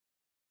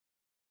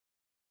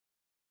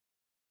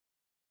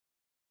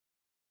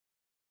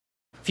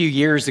A few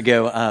years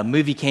ago, a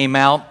movie came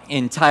out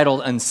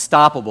entitled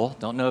Unstoppable.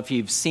 Don't know if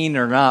you've seen it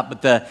or not,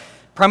 but the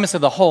premise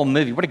of the whole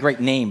movie, what a great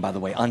name, by the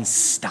way,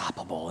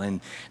 Unstoppable. And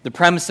the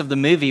premise of the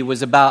movie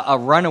was about a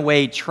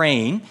runaway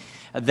train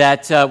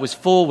that was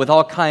full with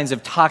all kinds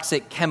of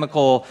toxic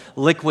chemical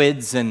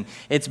liquids, and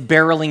it's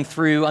barreling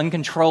through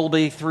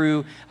uncontrollably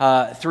through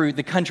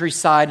the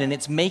countryside, and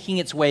it's making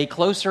its way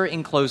closer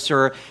and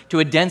closer to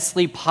a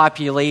densely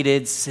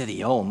populated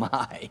city. Oh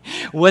my,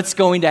 what's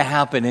going to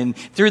happen? And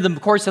through the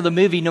course of the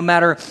movie, no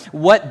matter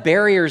what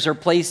barriers are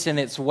placed in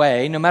its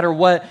way, no matter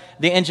what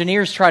the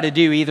engineers try to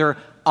do, either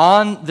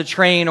on the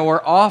train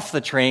or off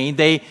the train,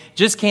 they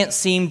just can't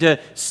seem to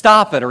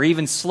stop it or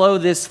even slow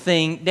this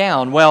thing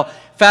down. Well,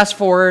 fast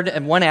forward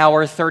at 1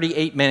 hour,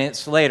 38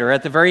 minutes later,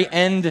 at the very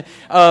end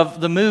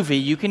of the movie,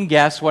 you can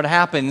guess what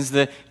happens.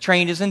 The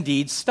train is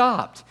indeed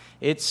stopped.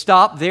 It's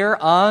stopped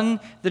there on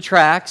the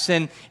tracks,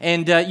 and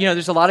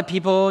there's a lot of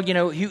people,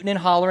 hooting and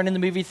hollering in the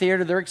movie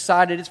theater. They're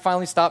excited. It's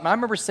finally stopped. And I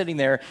remember sitting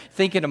there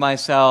thinking to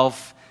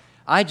myself,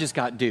 I just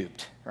got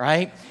duped,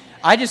 right?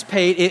 I just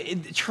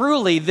paid,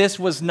 truly, this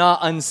was not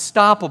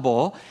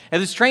unstoppable.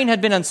 If this train had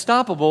been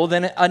unstoppable,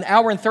 then an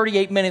hour and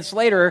 38 minutes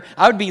later,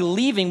 I would be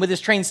leaving with this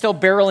train still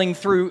barreling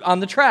through on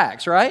the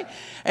tracks, right?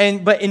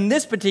 But in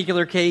this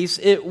particular case,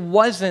 it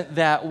wasn't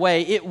that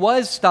way. It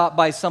was stopped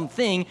by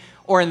something,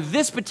 or in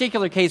this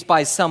particular case,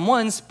 by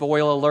someone,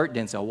 spoiler alert,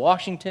 Denzel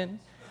Washington.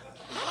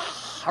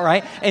 All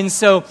right? And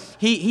so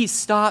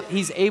he's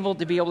able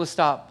to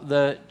stop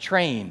the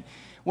train.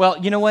 Well,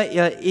 you know what?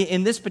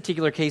 In this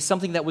particular case,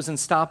 something that was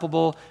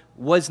unstoppable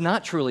was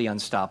not truly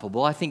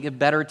unstoppable. I think a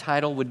better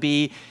title would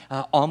be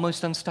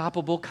almost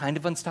unstoppable, kind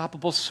of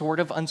unstoppable, sort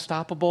of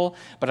unstoppable.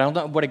 But I don't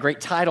know what a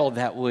great title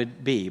that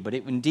would be. But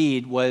it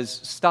indeed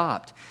was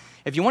stopped.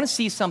 If you want to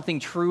see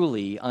something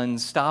truly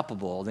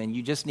unstoppable, then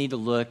you just need to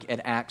look at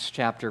Acts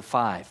chapter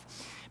 5.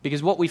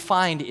 Because what we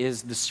find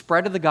is the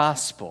spread of the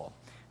gospel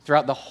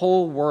throughout the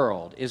whole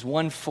world is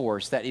one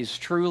force that is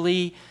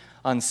truly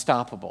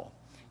unstoppable.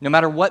 No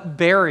matter what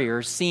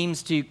barrier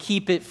seems to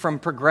keep it from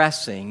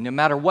progressing, no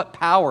matter what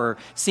power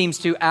seems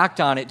to act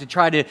on it to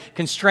try to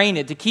constrain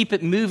it, to keep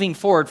it moving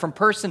forward from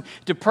person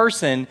to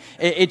person,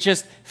 it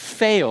just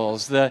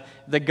fails. The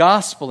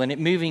gospel and it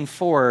moving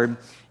forward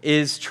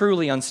is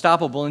truly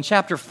unstoppable. In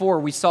chapter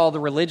 4, we saw the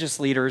religious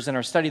leaders in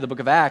our study of the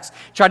book of Acts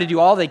try to do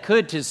all they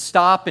could to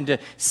stop and to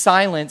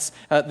silence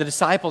the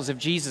disciples of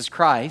Jesus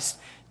Christ,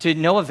 to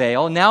no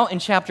avail. Now in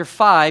chapter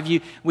 5,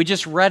 we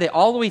just read it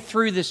all the way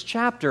through this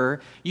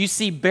chapter. You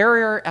see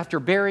barrier after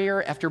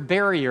barrier after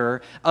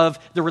barrier of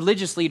the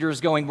religious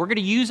leaders going, we're going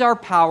to use our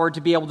power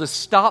to be able to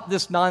stop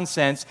this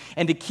nonsense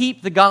and to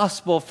keep the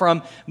gospel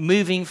from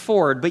moving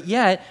forward. But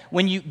yet,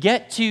 when you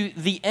get to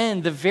the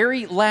end, the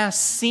very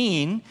last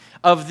scene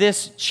of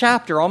this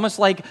chapter, almost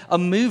like a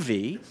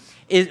movie,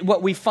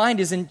 what we find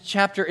is in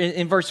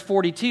verse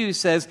 42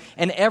 says,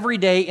 and every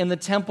day in the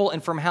temple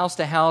and from house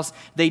to house,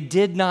 they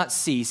did not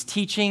cease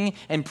teaching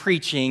and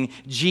preaching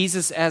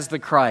Jesus as the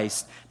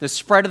Christ. The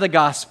spread of the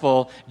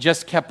gospel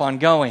just kept on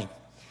going.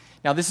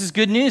 Now, this is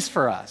good news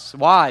for us.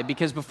 Why?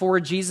 Because before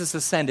Jesus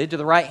ascended to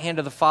the right hand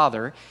of the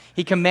Father,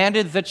 he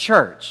commanded the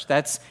church,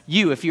 that's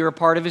you if you're a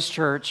part of his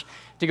church,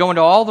 to go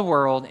into all the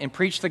world and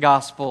preach the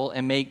gospel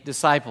and make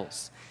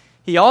disciples.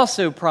 He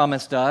also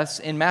promised us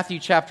in Matthew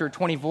chapter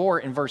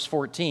 24 in verse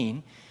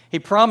 14, he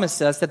promised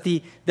us that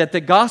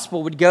the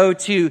gospel would go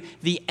to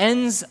the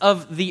ends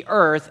of the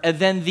earth and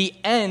then the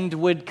end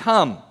would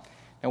come.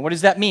 Now, what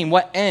does that mean?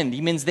 What end?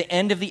 He means the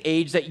end of the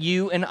age that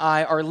you and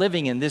I are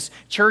living in. This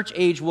church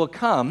age will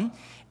come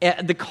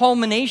at the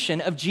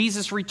culmination of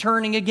Jesus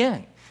returning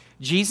again.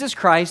 Jesus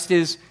Christ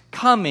is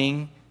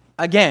coming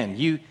again.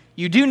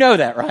 You do know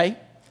that, right?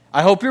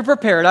 I hope you're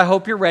prepared. I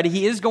hope you're ready.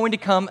 He is going to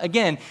come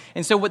again.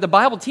 And so what the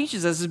Bible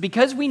teaches us is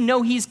because we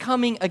know he's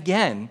coming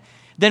again,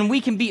 then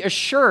we can be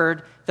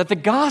assured that the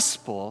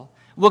gospel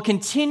will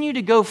continue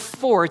to go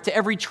forth to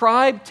every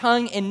tribe,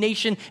 tongue, and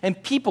nation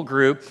and people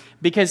group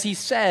because he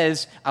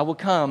says, I will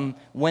come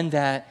when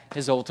that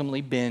has ultimately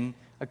been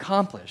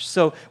accomplished.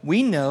 So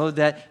we know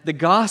that the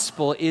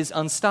gospel is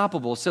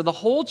unstoppable. So the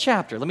whole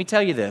chapter, let me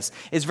tell you this,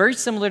 is very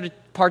similar to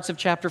parts of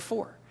chapter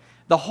 4.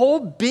 The whole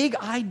big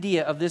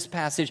idea of this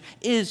passage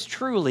is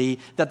truly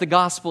that the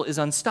gospel is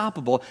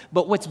unstoppable.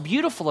 But what's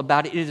beautiful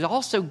about it, it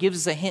also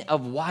gives us a hint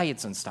of why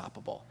it's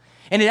unstoppable.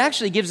 And it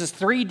actually gives us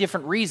 3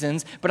 different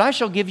reasons, but I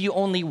shall give you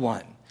only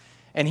one.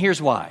 And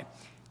here's why.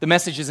 The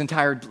message is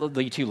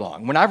entirely too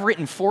long. When I've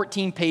written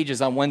 14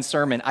 pages on one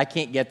sermon, I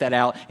can't get that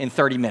out in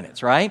 30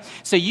 minutes, right?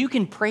 So you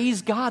can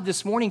praise God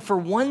this morning for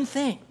one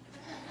thing.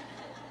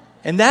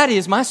 And that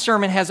is my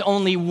sermon has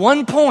only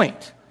one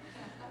point.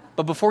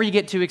 But before you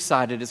get too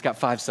excited, it's got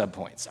 5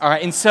 subpoints. All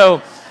right, and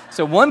so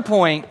 1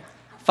 point,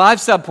 5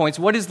 subpoints.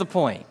 What is the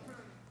point?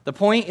 The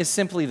point is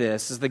simply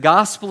this, is the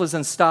gospel is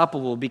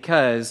unstoppable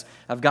because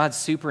of God's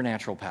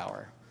supernatural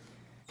power.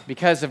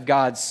 Because of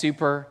God's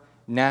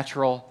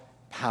supernatural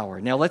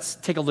power. Now let's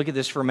take a look at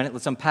this for a minute.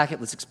 Let's unpack it.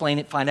 Let's explain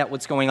it, find out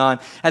what's going on.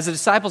 As the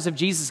disciples of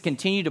Jesus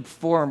continue to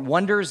perform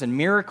wonders and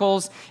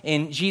miracles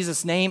in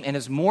Jesus' name, and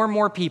as more and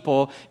more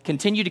people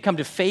continue to come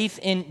to faith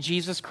in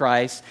Jesus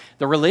Christ,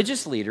 the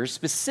religious leaders,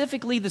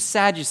 specifically the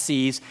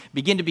Sadducees,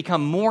 begin to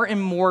become more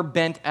and more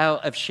bent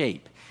out of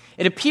shape.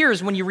 It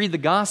appears when you read the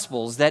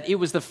Gospels that it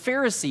was the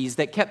Pharisees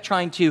that kept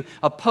trying to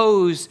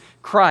oppose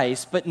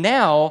Christ, but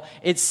now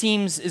it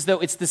seems as though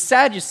it's the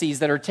Sadducees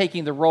that are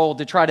taking the role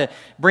to try to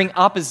bring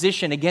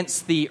opposition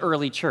against the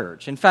early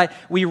church. In fact,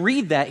 we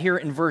read that here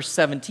in verse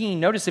 17.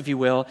 Notice, if you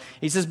will,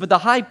 he says, "But the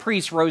high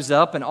priest rose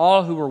up and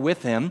all who were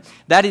with him,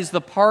 that is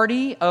the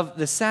party of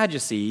the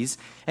Sadducees,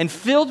 and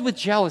filled with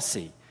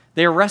jealousy,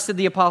 they arrested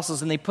the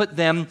apostles and they put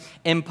them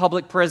in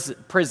public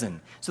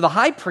prison." So the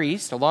high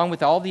priest, along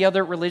with all the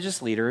other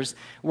religious leaders,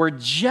 were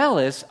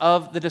jealous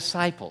of the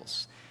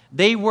disciples.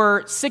 They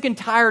were sick and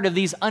tired of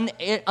these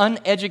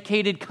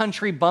uneducated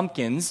country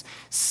bumpkins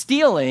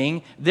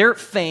stealing their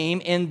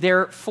fame and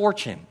their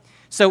fortune.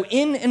 So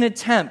in an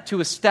attempt to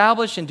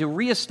establish and to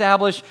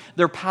reestablish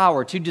their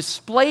power, to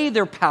display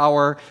their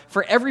power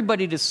for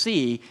everybody to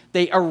see,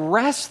 they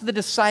arrest the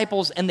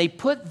disciples and they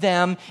put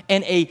them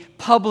in a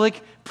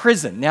public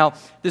prison. Now,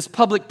 this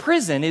public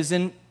prison is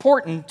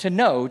important to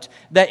note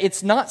that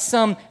it's not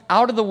some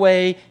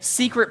out-of-the-way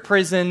secret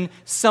prison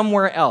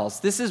somewhere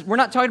else. We're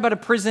not talking about a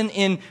prison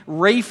in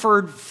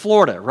Rayford,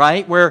 Florida,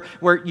 right? Where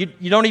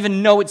you don't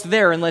even know it's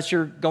there unless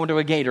you're going to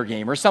a Gator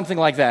game or something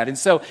like that. And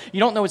so you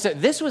don't know it's there.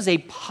 This was a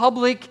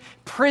public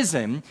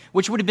prison,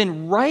 which would have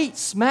been right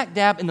smack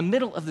dab in the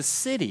middle of the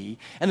city.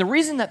 And the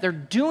reason that they're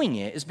doing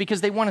it is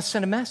because they want to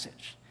send a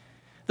message.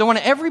 They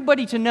want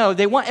everybody to know,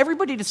 they want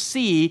everybody to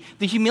see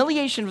the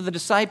humiliation of the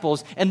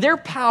disciples and their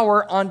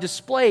power on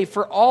display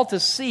for all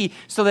to see,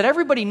 so that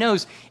everybody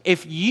knows,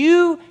 if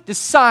you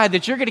decide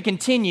that you're going to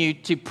continue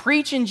to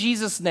preach in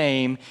Jesus'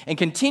 name and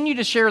continue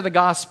to share the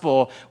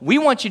gospel, we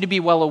want you to be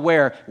well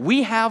aware,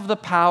 we have the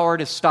power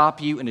to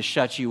stop you and to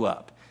shut you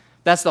up.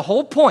 That's the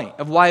whole point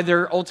of why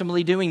they're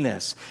ultimately doing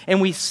this.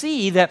 And we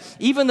see that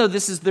even though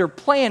this is their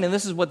plan and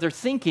this is what they're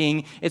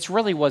thinking, it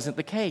really wasn't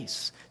the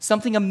case.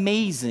 Something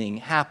amazing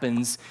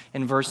happens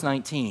in verse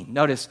 19.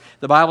 Notice,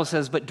 the Bible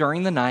says, "But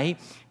during the night,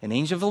 an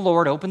angel of the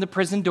Lord opened the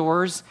prison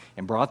doors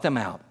and brought them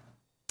out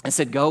and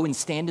said, 'Go and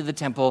stand in the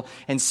temple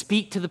and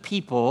speak to the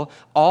people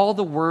all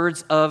the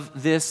words of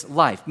this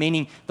life,'"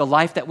 meaning the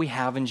life that we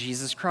have in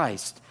Jesus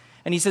Christ.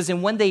 And he says,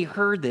 "And when they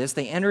heard this,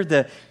 they entered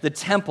the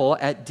temple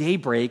at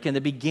daybreak and they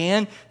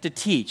began to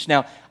teach."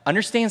 Now,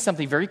 understand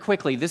something very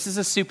quickly. This is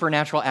a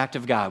supernatural act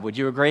of God. Would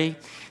you agree?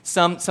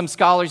 Some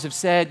scholars have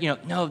said,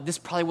 no, this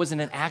probably wasn't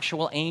an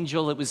actual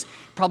angel. It was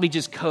probably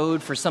just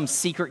code for some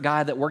secret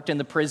guy that worked in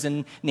the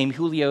prison named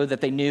Julio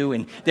that they knew,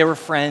 and they were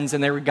friends,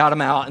 and they got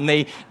him out,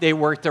 and they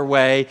worked their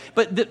way.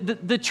 But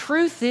the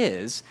truth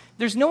is,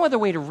 there's no other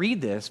way to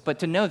read this but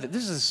to know that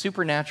this is a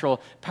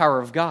supernatural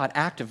power of God,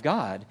 act of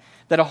God,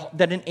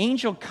 that an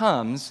angel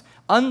comes,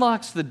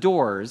 unlocks the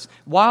doors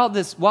while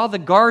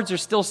the guards are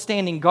still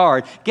standing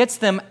guard, gets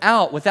them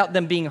out without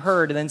them being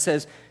heard, and then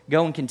says,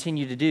 "Go and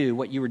continue to do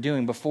what you were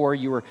doing before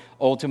you were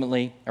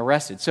ultimately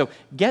arrested." So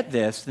get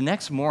this, the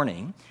next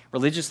morning,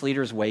 religious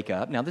leaders wake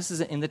up. Now, this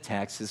isn't in the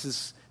text. This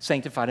is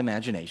sanctified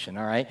imagination,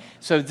 all right?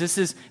 So this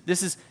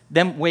is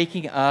them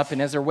waking up,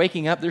 and as they're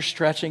waking up, they're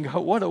stretching, go,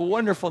 "What a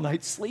wonderful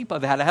night's sleep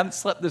I've had. I haven't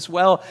slept this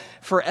well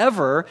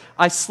forever.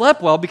 I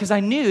slept well because I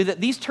knew that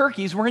these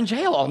turkeys were in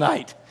jail all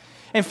night.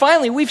 And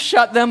finally, we've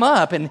shut them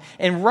up." And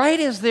right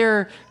as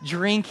they're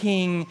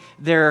drinking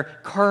their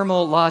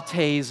caramel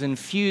lattes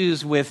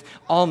infused with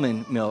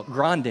almond milk,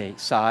 grande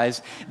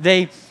size,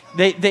 they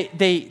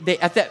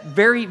at that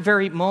very,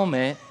 very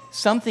moment,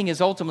 something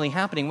is ultimately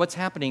happening. What's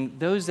happening?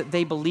 Those that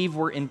they believe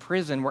were in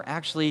prison were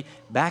actually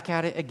back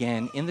at it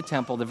again in the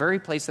temple, the very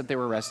place that they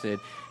were arrested,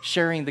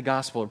 sharing the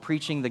gospel,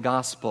 preaching the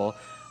gospel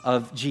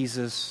of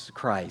Jesus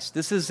Christ.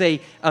 This is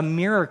a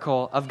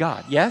miracle of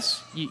God.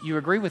 Yes? You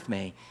agree with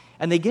me?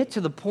 And they get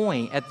to the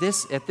point, at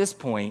this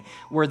point,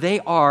 where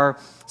they are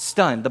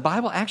stunned. The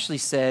Bible actually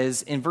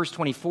says in verse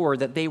 24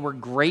 that they were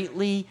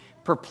greatly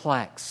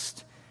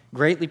perplexed,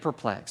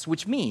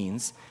 which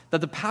means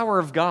that the power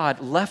of God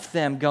left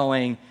them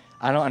going,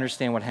 "I don't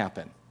understand what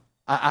happened.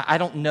 I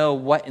don't know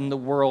what in the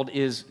world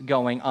is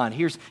going on."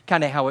 Here's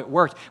kind of how it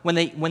worked. When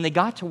they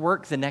got to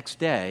work the next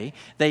day,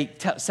 they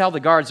tell the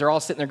guards, they're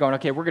all sitting there going,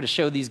 "Okay, we're going to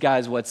show these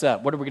guys what's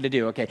up. What are we going to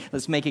do? Okay,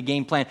 let's make a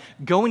game plan.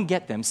 Go and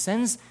get them."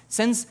 Sends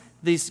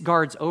these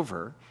guards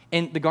over,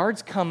 and the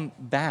guards come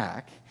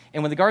back.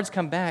 And when the guards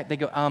come back, they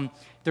go,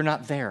 "They're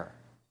not there."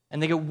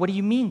 And they go, "What do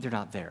you mean they're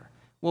not there?"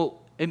 "Well,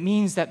 it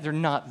means that they're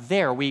not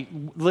there. We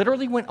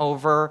literally went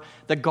over,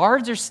 the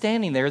guards are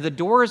standing there, the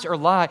doors are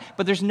locked,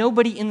 but there's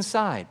nobody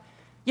inside."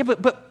 "Yeah,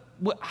 but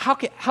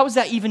how is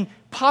that even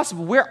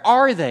possible? Where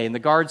are they?" And the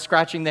guards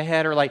scratching their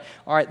head are like,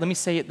 "All right, let me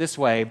say it this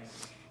way.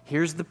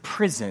 Here's the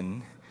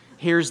prison.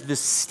 Here's the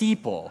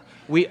steeple.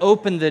 We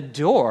opened the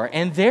door,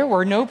 and there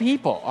were no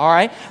people," all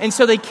right? And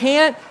so they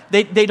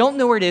don't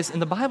know where it is, and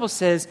the Bible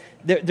says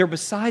they're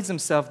besides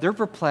themselves, they're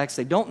perplexed,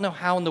 they don't know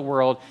how in the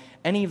world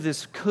any of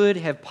this could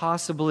have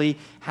possibly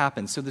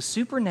happened. So the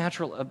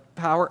supernatural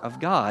power of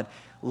God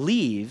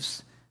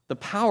leaves the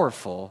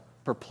powerful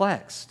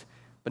perplexed.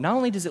 But not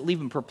only does it leave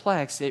them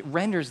perplexed, it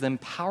renders them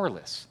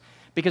powerless.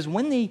 Because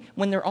when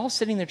they're all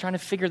sitting there trying to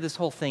figure this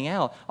whole thing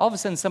out, all of a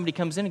sudden somebody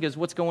comes in and goes,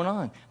 "What's going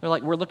on?" They're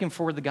like, "We're looking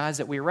for the guys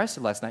that we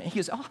arrested last night." And he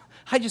goes, "Oh,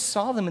 I just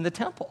saw them in the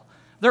temple.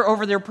 They're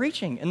over there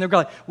preaching." And they're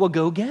going, "Well,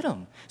 go get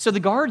them." So the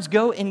guards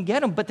go and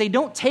get them, but they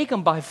don't take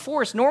them by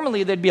force.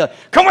 Normally they'd be like,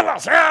 "Come with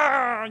us,"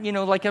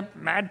 like a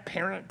mad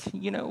parent,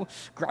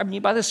 grabbing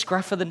you by the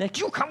scruff of the neck.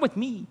 "You come with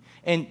me."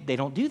 And they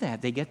don't do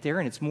that. They get there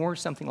and it's more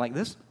something like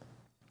this.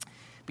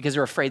 Because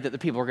they're afraid that the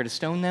people are going to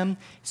stone them.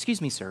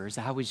 "Excuse me, sirs,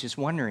 I was just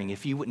wondering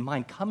if you wouldn't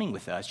mind coming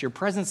with us. Your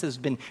presence has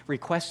been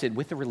requested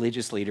with the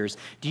religious leaders.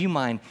 Do you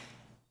mind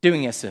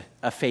doing us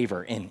a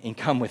favor and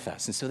come with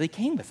us?" And so they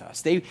came with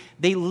us.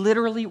 They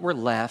literally were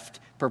left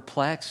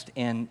perplexed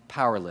and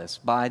powerless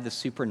by the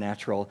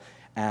supernatural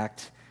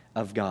act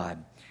of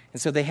God.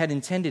 And so they had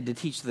intended to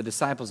teach the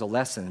disciples a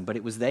lesson, but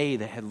it was they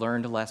that had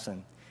learned a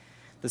lesson.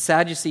 The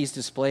Sadducees'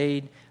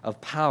 display of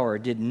power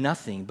did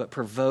nothing but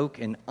provoke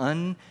an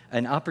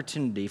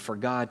opportunity for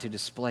God to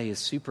display his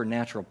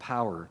supernatural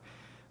power,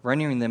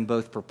 rendering them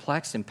both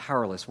perplexed and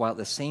powerless, while at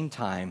the same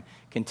time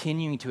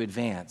continuing to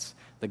advance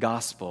the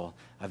gospel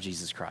of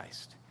Jesus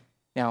Christ.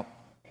 Now,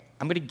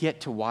 I'm going to get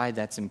to why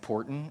that's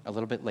important a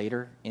little bit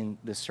later in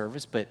this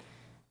service, but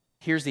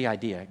here's the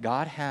idea.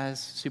 God has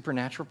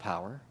supernatural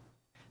power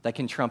that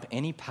can trump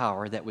any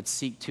power that would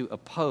seek to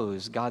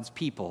oppose God's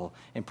people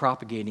in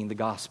propagating the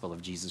gospel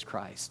of Jesus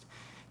Christ.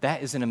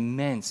 That is an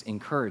immense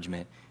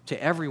encouragement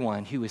to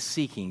everyone who is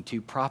seeking to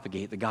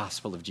propagate the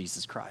gospel of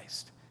Jesus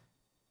Christ.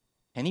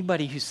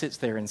 Anybody who sits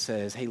there and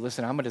says, "Hey,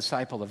 listen, I'm a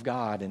disciple of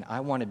God and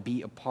I want to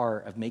be a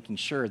part of making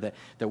sure that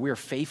we're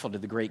faithful to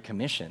the Great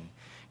Commission,"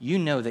 you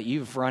know that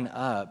you've run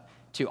up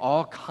to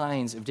all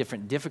kinds of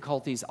different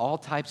difficulties, all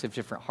types of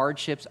different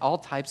hardships, all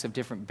types of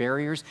different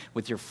barriers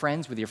with your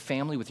friends, with your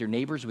family, with your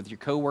neighbors, with your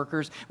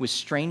coworkers, with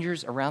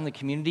strangers around the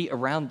community,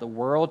 around the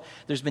world.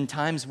 There's been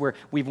times where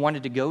we've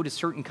wanted to go to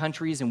certain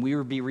countries and we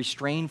would be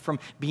restrained from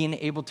being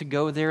able to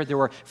go there. There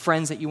were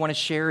friends that you want to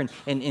share and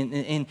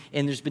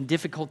there's been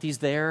difficulties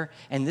there.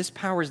 And this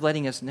power is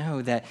letting us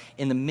know that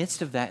in the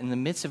midst of that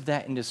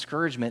and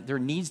discouragement, there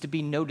needs to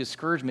be no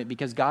discouragement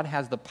because God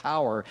has the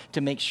power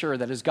to make sure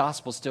that his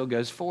gospel still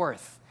goes forth,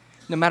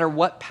 no matter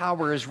what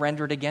power is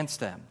rendered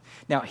against them.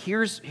 Now,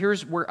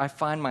 here's where I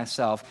find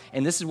myself,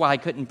 and this is why I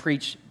couldn't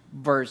preach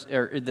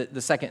the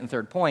second and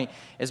third point,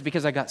 is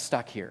because I got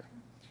stuck here.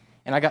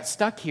 And I got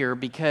stuck here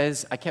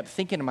because I kept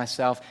thinking to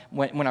myself,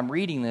 when I'm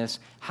reading this,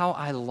 how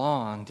I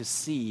long to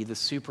see the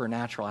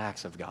supernatural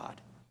acts of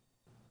God.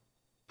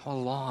 How I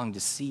long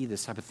to see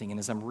this type of thing. And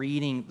as I'm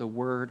reading the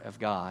Word of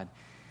God,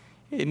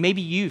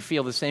 maybe you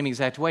feel the same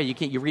exact way.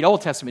 You read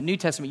Old Testament, New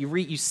Testament,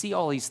 you see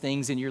all these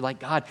things and you're like,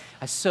 "God,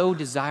 I so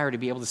desire to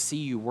be able to see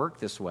you work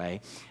this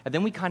way." And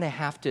then we kind of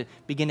have to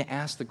begin to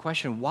ask the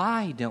question,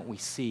 why don't we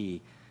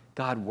see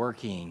God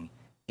working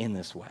in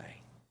this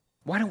way?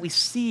 Why don't we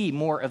see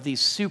more of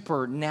these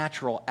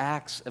supernatural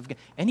acts of God?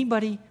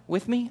 Anybody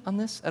with me on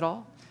this at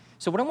all?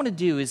 So what I want to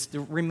do is the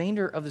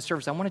remainder of the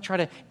service, I want to try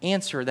to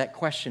answer that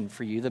question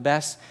for you the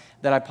best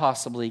that I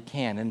possibly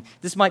can. And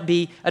this might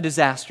be a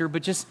disaster,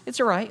 but it's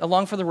all right.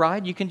 Along for the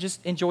ride, you can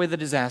just enjoy the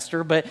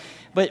disaster. But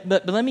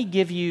let me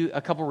give you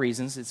a couple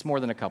reasons. It's more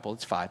than a couple.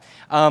 It's 5.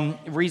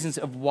 Reasons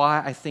of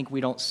why I think we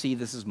don't see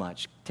this as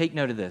much. Take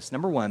note of this.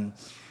 Number 1,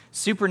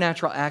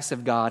 supernatural acts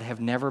of God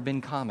have never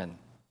been common.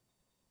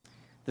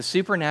 The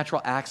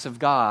supernatural acts of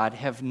God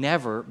have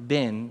never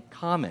been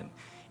common.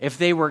 If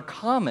they were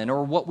common,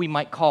 or what we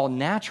might call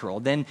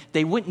natural, then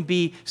they wouldn't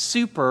be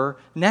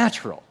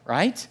supernatural,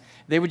 right?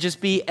 They would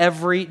just be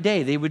every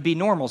day. They would be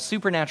normal.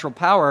 Supernatural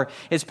power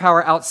is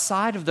power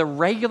outside of the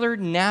regular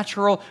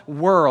natural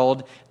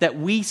world that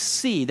we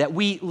see, that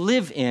we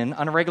live in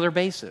on a regular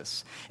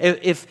basis.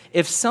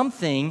 If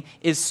something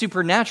is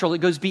supernatural, it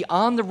goes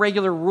beyond the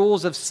regular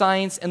rules of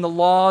science and the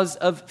laws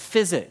of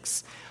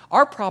physics.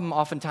 Our problem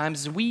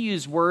oftentimes is we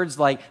use words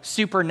like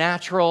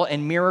supernatural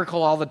and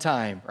miracle all the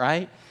time,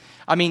 right?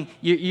 I mean,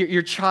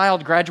 your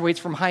child graduates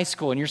from high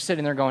school and you're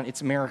sitting there going,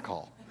 "It's a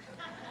miracle."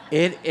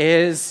 It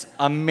is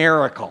a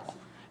miracle.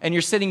 And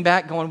you're sitting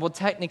back going, "Well,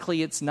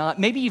 technically it's not."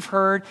 Maybe you've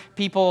heard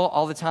people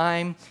all the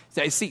time.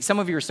 See, some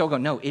of you are still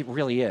going, "No, it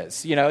really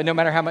is." No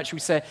matter how much we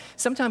say.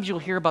 Sometimes you'll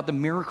hear about the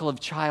miracle of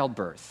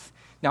childbirth.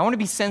 Now, I want to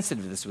be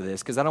sensitive to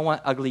this because I don't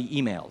want ugly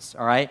emails,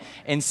 all right?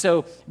 And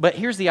so, but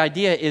here's the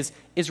idea is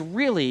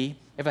really,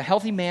 if a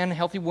healthy man,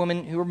 healthy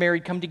woman who are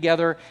married come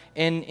together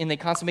and they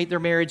consummate their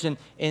marriage and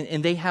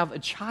they have a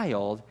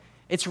child,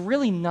 it's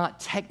really not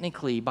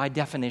technically, by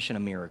definition, a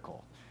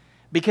miracle.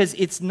 Because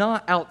it's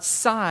not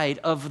outside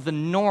of the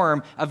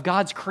norm of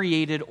God's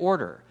created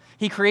order.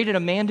 He created a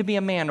man to be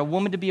a man, a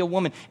woman to be a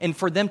woman, and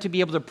for them to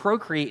be able to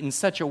procreate in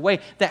such a way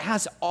that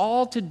has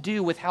all to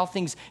do with how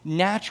things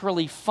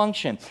naturally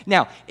function.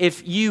 Now,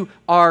 if you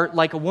are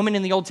like a woman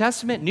in the Old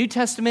Testament, New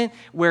Testament,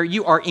 where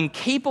you are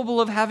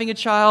incapable of having a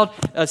child,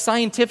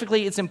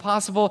 scientifically it's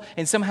impossible,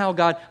 and somehow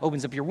God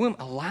opens up your womb,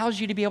 allows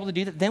you to be able to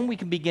do that, then we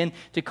can begin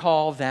to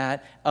call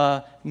that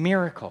a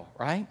miracle,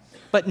 right?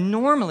 But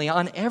normally,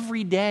 on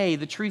every day,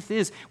 the truth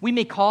is, we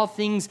may call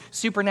things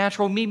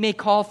supernatural, we may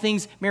call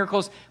things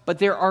miracles, but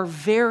there are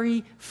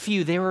very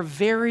few, they are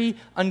very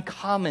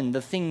uncommon,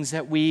 the things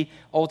that we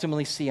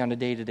ultimately see on a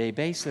day-to-day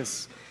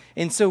basis.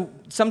 And so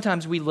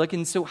sometimes we look,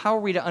 and so how are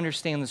we to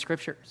understand the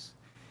Scriptures?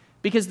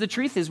 Because the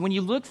truth is, when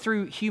you look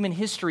through human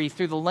history,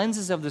 through the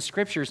lenses of the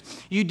Scriptures,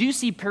 you do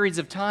see periods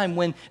of time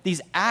when these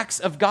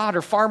acts of God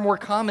are far more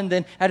common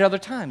than at other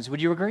times.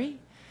 Would you agree?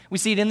 We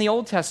see it in the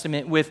Old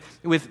Testament with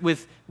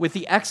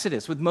the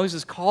Exodus, with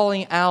Moses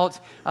calling out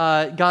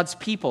God's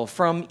people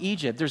from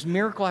Egypt. There's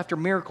miracle after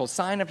miracle,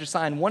 sign after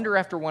sign, wonder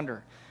after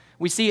wonder.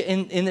 We see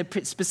it in the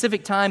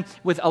specific time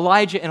with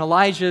Elijah and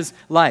Elijah's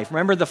life.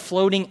 Remember the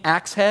floating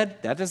axe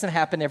head? That doesn't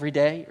happen every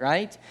day,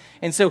 right?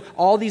 And so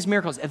all these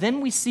miracles. And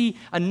then we see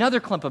another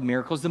clump of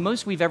miracles, the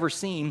most we've ever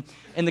seen,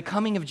 in the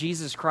coming of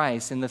Jesus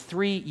Christ in the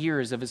 3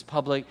 years of his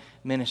public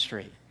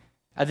ministry.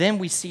 And then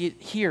we see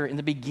it here in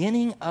the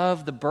beginning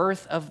of the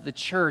birth of the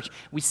church.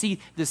 We see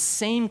the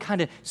same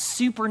kind of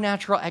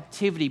supernatural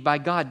activity by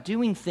God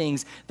doing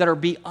things that are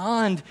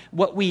beyond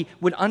what we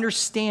would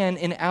understand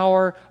in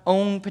our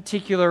own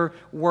particular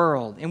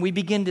world. And we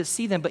begin to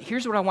see them. But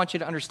here's what I want you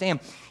to understand.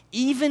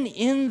 Even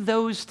in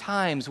those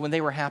times when they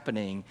were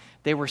happening,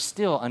 they were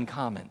still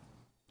uncommon.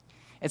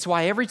 It's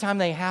why every time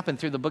they happen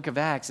through the book of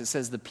Acts, it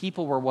says the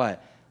people were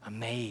what?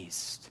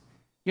 Amazed.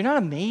 You're not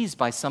amazed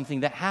by something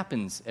that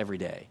happens every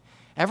day.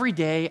 Every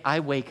day I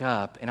wake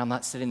up and I'm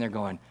not sitting there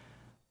going,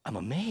 I'm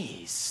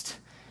amazed.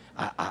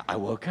 I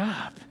woke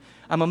up.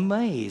 I'm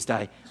amazed.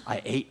 I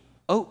ate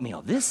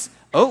oatmeal. This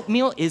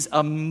oatmeal is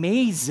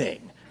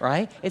amazing,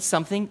 right? It's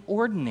something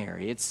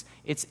ordinary. It's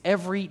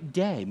every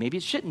day. Maybe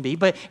it shouldn't be,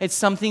 but it's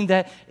something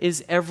that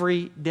is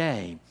every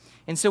day.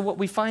 And so what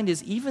we find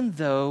is even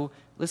though,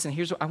 listen,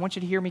 here's what I want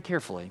you to hear me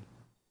carefully.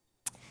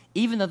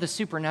 Even though the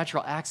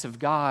supernatural acts of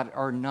God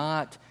are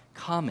not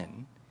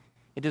common,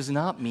 it does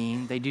not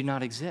mean they do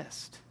not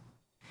exist.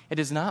 It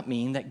does not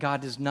mean that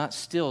God does not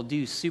still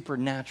do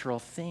supernatural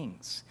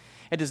things.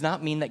 It does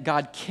not mean that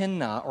God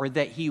cannot or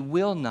that he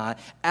will not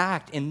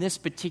act in this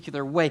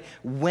particular way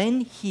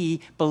when he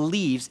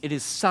believes it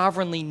is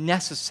sovereignly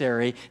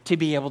necessary to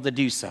be able to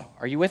do so.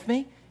 Are you with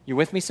me? You're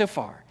with me so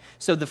far?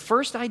 So the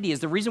first idea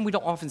is the reason we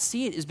don't often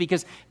see it is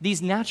because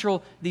these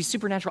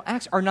supernatural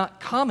acts are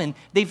not common.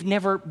 They've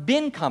never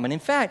been common. In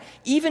fact,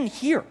 even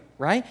here,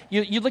 right?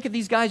 You look at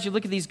these guys, you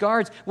look at these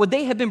guards. Would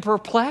they have been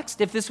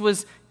perplexed if this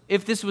was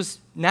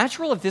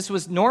natural, if this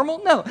was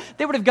normal? No,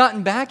 they would have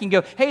gotten back and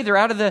go, hey, they're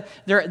out of the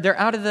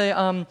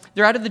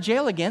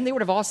jail again. They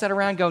would have all sat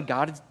around going,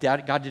 God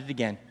did it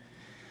again.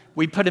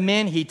 We put him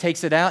in, he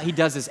takes it out. He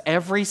does this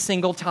every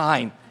single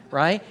time,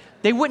 right?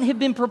 They wouldn't have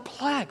been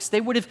perplexed.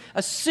 They would have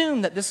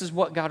assumed that this is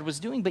what God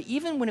was doing. But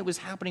even when it was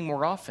happening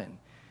more often,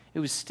 it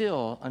was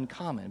still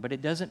uncommon. But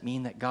it doesn't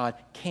mean that God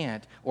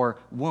can't or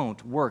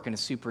won't work in a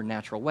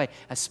supernatural way,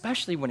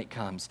 especially when it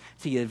comes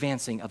to the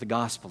advancing of the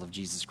gospel of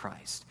Jesus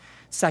Christ.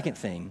 Second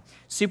thing,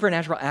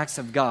 supernatural acts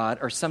of God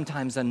are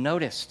sometimes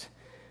unnoticed.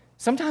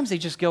 Sometimes they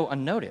just go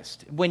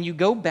unnoticed. When you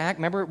go back,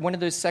 remember one of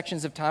those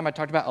sections of time I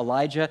talked about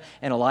Elijah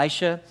and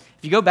Elisha?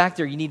 If you go back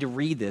there, you need to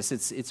read this.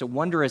 It's a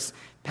wondrous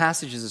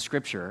passages of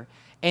Scripture.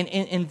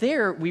 And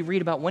there we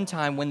read about one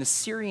time when the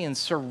Syrians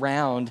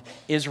surround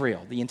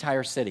Israel, the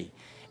entire city.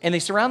 And they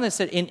surround this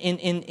city.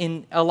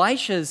 In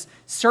Elisha's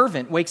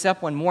servant wakes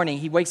up one morning.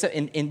 He wakes up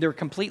and they're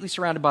completely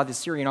surrounded by the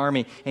Syrian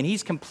army. And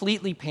he's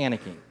completely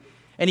panicking.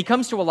 And he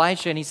comes to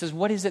Elisha and he says,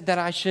 what is it that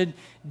I should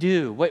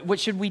do? What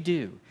should we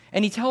do?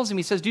 And he tells him,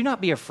 he says, do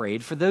not be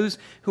afraid, for those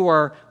who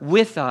are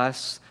with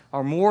us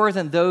are more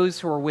than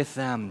those who are with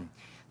them.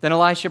 Then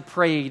Elisha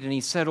prayed and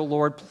he said, O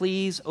Lord,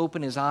 please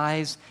open his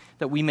eyes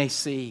that we may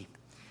see.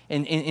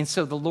 And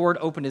so the Lord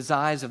opened his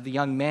eyes of the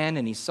young man,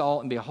 and he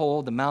saw, and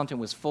behold, the mountain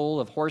was full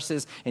of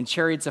horses and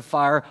chariots of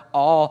fire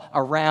all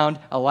around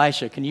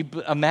Elisha. Can you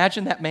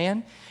imagine that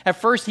man? At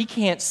first, he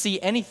can't see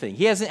anything.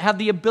 He doesn't have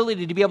the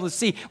ability to be able to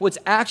see what's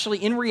actually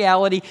in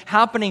reality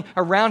happening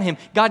around him.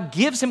 God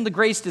gives him the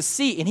grace to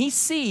see, and he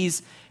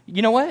sees,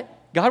 you know what?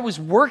 God was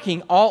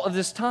working all of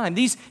this time.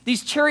 These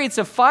chariots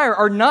of fire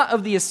are not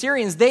of the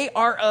Assyrians. They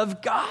are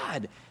of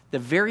God. The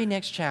very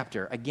next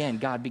chapter, again,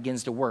 God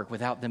begins to work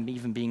without them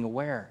even being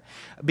aware.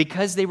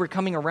 Because they were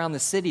coming around the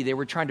city, they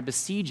were trying to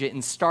besiege it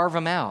and starve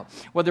them out.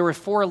 Well, there were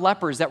 4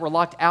 lepers that were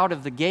locked out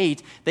of the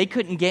gate. They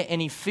couldn't get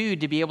any food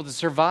to be able to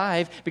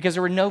survive because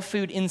there were no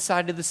food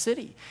inside of the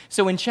city.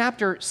 So in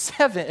chapter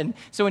 7,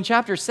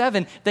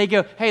 they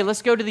go, hey,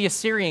 let's go to the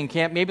Assyrian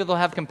camp. Maybe they'll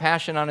have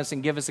compassion on us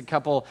and give us a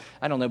couple,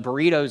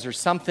 burritos or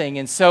something.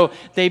 And so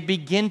they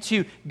begin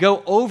to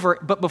go over.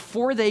 But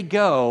before they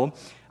go,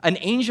 an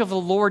angel of the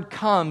Lord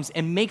comes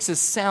and makes a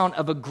sound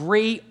of a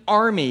great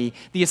army,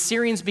 the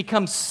Assyrians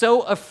become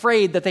so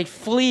afraid that they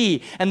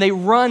flee and they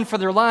run for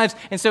their lives.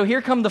 And so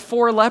here come the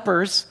 4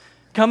 lepers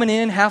coming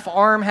in, half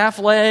arm, half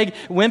leg,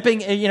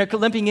 limping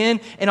in,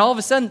 and all of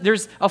a sudden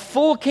there's a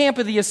full camp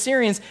of the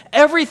Assyrians.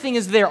 Everything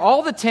is there,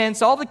 all the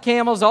tents, all the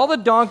camels, all the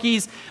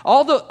donkeys,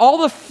 all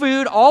the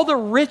food, all the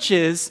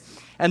riches,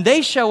 and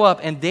they show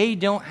up and they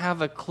don't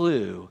have a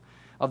clue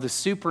of the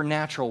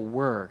supernatural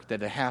work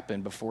that had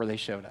happened before they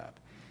showed up.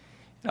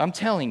 I'm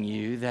telling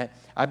you that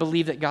I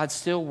believe that God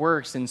still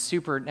works in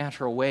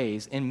supernatural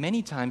ways, and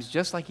many times,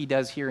 just like he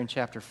does here in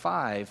chapter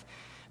 5,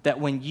 that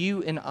when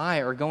you and I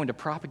are going to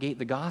propagate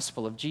the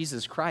gospel of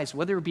Jesus Christ,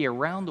 whether it be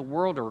around the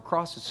world or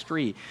across the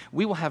street,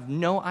 we will have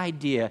no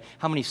idea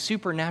how many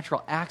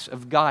supernatural acts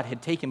of God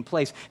had taken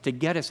place to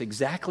get us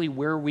exactly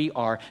where we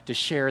are to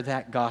share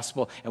that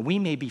gospel, and we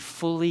may be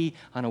fully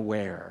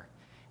unaware.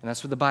 And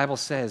that's what the Bible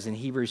says in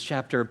Hebrews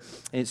chapter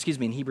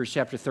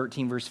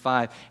 13, verse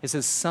 5. It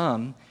says,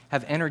 some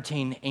have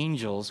entertained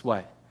angels,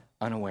 what?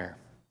 Unaware.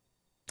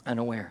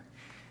 Unaware.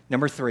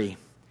 Number 3,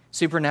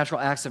 supernatural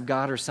acts of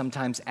God are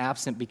sometimes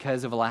absent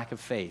because of a lack of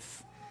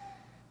faith.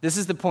 This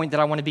is the point that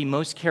I want to be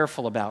most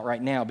careful about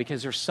right now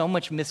because there's so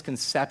much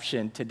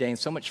misconception today and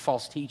so much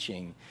false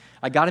teaching.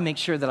 I got to make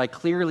sure that I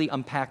clearly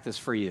unpack this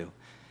for you.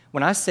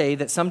 When I say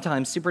that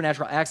sometimes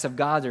supernatural acts of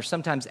God are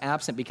sometimes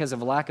absent because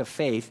of a lack of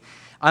faith,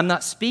 I'm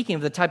not speaking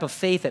of the type of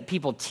faith that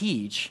people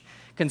teach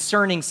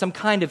concerning some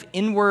kind of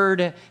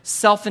inward,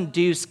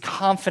 self-induced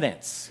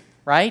confidence,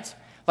 right?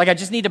 Like I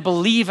just need to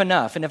believe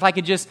enough, and if I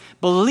could just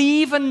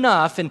believe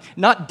enough and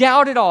not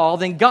doubt at all,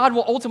 then God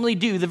will ultimately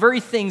do the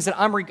very things that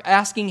I'm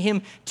asking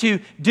him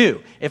to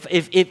do.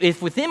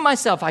 If within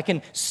myself I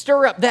can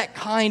stir up that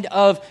kind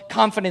of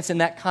confidence and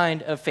that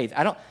kind of faith.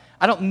 I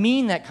don't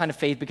mean that kind of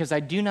faith because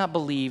I do not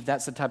believe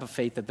that's the type of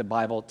faith that the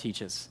Bible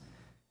teaches.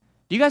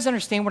 Do you guys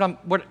understand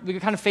what the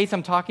kind of faith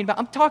I'm talking about?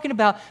 I'm talking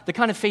about the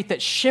kind of faith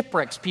that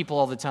shipwrecks people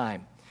all the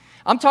time.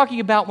 I'm talking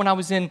about when I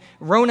was in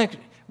Roanoke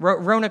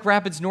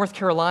Rapids, North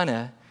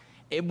Carolina,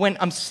 when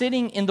I'm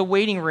sitting in the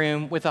waiting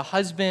room with a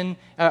husband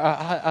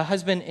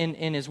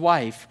and his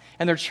wife,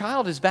 and their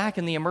child is back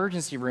in the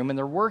emergency room, and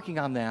they're working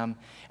on them,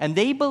 and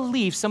they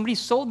believe somebody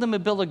sold them a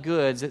bill of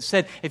goods that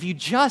said, if you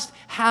just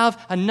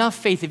have enough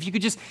faith, if you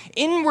could just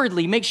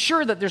inwardly make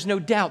sure that there's no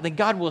doubt, then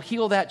God will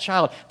heal that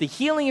child. The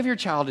healing of your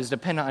child is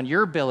dependent on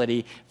your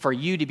ability for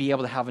you to be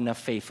able to have enough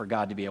faith for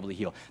God to be able to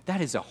heal.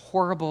 That is a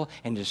horrible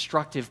and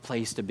destructive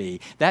place to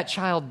be. That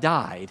child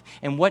died,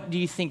 and what do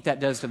you think that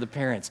does to the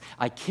parents?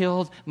 I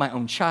killed my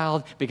own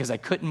child because I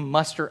couldn't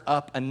muster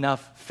up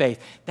enough faith.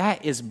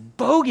 That is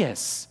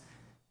bogus.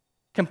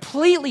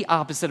 Completely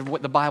opposite of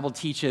what the Bible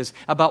teaches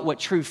about what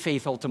true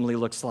faith ultimately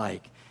looks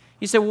like.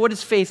 You say, well, what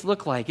does faith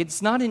look like?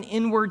 It's not an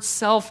inward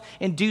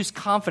self-induced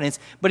confidence,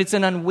 but it's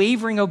an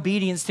unwavering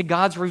obedience to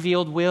God's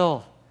revealed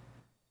will.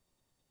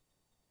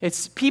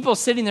 It's people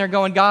sitting there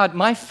going, God,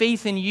 my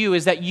faith in you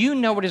is that you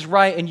know what is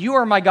right, and you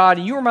are my God,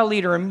 and you are my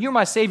leader, and you're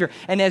my Savior.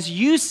 And as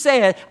you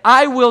say it,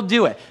 I will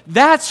do it.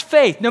 That's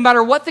faith, no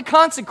matter what the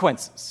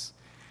consequences.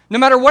 No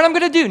matter what I'm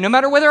going to do, no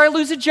matter whether I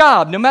lose a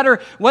job, no matter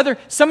whether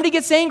somebody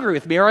gets angry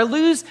with me or I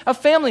lose a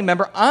family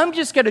member, I'm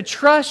just going to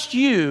trust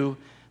you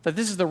that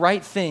this is the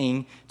right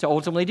thing to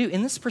ultimately do.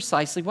 And this is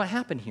precisely what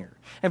happened here.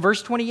 In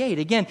verse 28,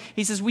 again,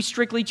 he says, we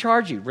strictly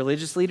charge you,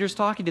 religious leaders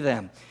talking to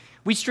them.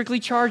 We strictly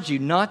charge you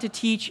not to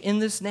teach in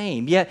this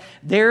name. Yet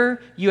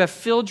there you have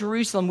filled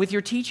Jerusalem with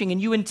your teaching,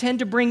 and you intend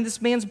to bring this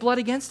man's blood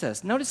against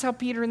us. Notice how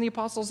Peter and the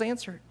apostles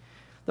answered.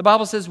 The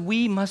Bible says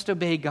we must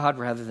obey God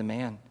rather than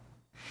man.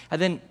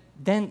 And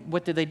then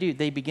what do?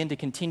 They begin to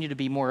continue to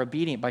be more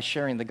obedient by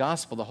sharing the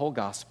gospel, the whole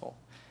gospel.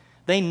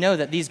 They know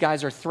that these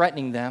guys are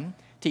threatening them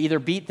to either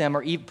beat them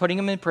or putting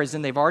them in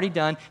prison. They've already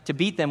done to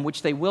beat them,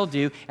 which they will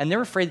do, and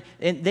they're afraid.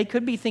 And they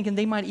could be thinking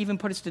they might even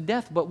put us to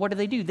death, but what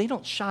do? They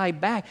don't shy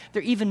back.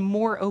 They're even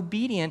more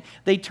obedient.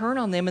 They turn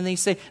on them and they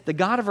say, the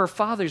God of our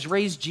fathers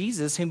raised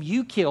Jesus, whom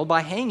you killed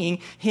by hanging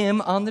him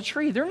on the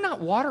tree. They're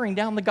not watering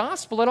down the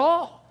gospel at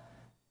all.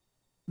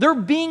 They're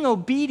being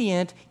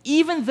obedient,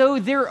 even though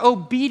their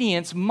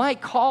obedience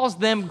might cause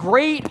them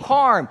great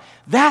harm.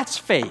 That's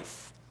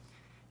faith.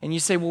 And you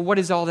say, well, what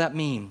does all that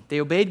mean? They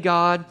obeyed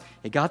God,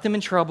 it got them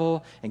in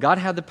trouble, and God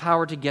had the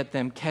power to get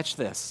them. Catch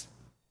this.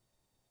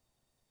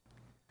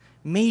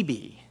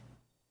 Maybe,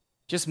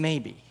 just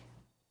maybe,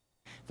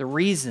 the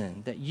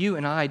reason that you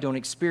and I don't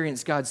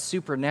experience God's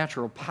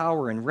supernatural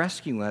power in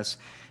rescuing us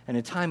in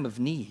a time of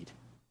need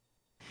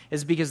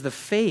is because the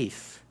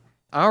faith,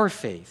 our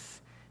faith,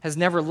 has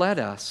never led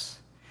us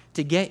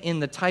to get in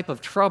the type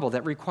of trouble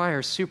that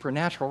requires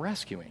supernatural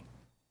rescuing.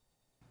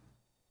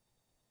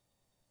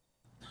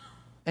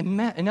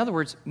 And in other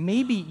words,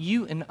 maybe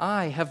you and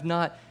I have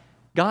not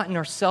gotten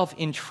ourselves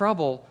in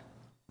trouble.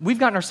 We've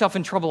gotten ourselves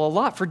in trouble a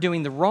lot for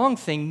doing the wrong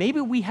thing.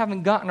 Maybe we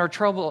haven't gotten our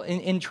trouble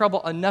in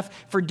trouble enough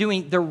for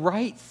doing the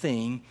right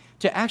thing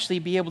to actually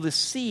be able to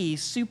see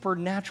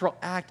supernatural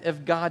act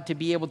of God to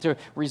be able to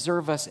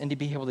reserve us and to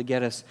be able to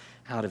get us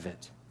out of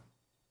it.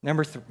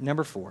 Number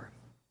 4.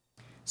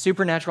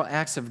 Supernatural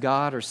acts of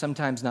God are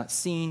sometimes not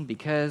seen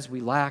because we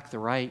lack the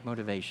right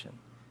motivation.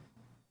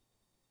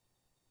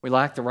 We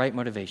lack the right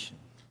motivation.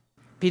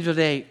 People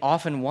today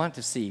often want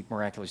to see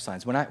miraculous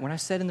signs. When I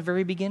said in the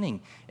very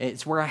beginning,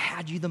 it's where I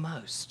had you the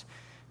most.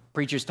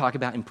 Preachers talk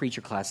about in preacher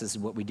classes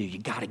what we do. You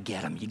got to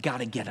get them. You got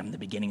to get them in the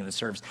beginning of the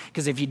service,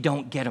 because if you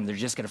don't get them, they're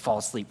just going to fall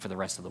asleep for the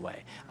rest of the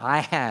way.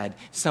 I had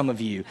some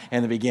of you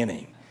in the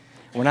beginning.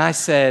 When I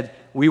said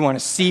we want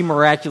to see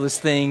miraculous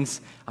things,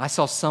 I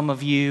saw some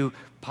of you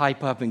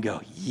pipe up and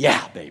go,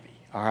 yeah, baby,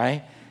 all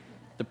right?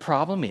 The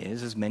problem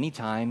is many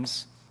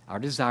times our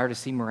desire to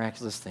see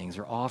miraculous things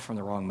are all from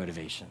the wrong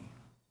motivation.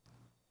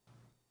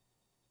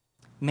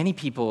 Many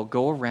people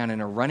go around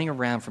and are running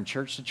around from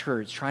church to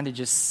church trying to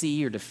just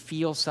see or to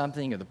feel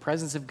something or the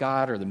presence of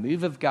God or the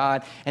move of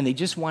God, and they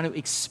just want to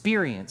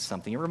experience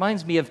something. It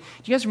reminds me of, do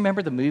you guys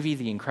remember the movie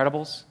The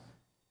Incredibles?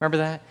 Remember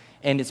that?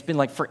 And it's been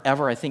like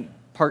forever. I think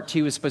Part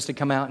 2 is supposed to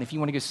come out, and if you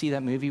want to go see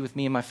that movie with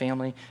me and my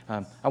family,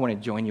 I want to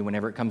join you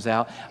whenever it comes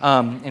out,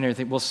 and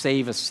everything. We'll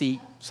save a seat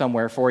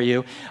somewhere for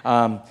you.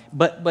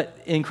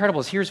 But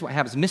Incredibles, here's what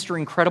happens. Mr.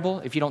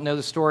 Incredible, if you don't know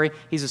the story,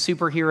 he's a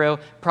superhero.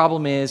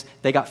 Problem is,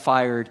 they got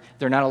fired.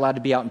 They're not allowed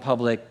to be out in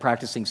public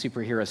practicing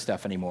superhero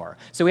stuff anymore.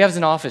 So he has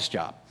an office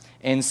job.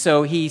 And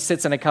so he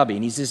sits in a cubby,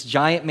 and he's this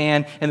giant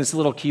man in this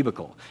little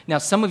cubicle. Now,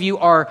 some of you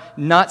are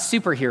not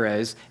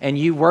superheroes, and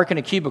you work in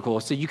a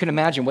cubicle, so you can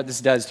imagine what this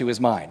does to his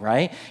mind,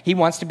 right? He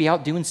wants to be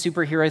out doing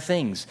superhero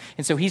things.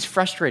 And so he's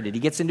frustrated. He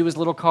gets into his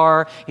little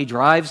car. He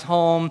drives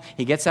home.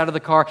 He gets out of the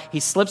car. He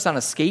slips on a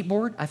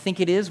skateboard, I think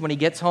it is, when he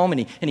gets home,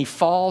 and he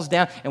falls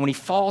down. And when he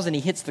falls and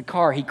he hits the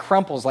car, he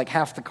crumples like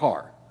half the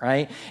car.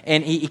 Right?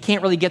 And he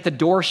can't really get the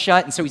door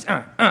shut, and so he's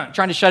trying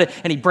to shut it,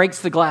 and he breaks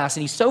the glass,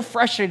 and he's so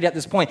frustrated at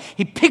this point,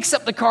 he picks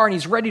up the car, and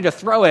he's ready to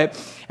throw it,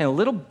 and a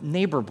little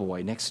neighbor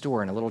boy next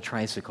door in a little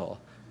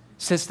tricycle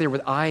sits there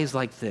with eyes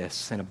like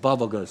this, and a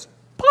bubble goes,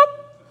 pop,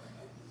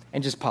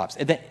 and just pops.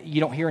 And then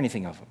you don't hear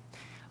anything of him.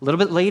 A little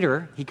bit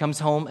later, he comes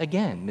home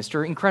again.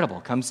 Mr.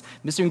 Incredible comes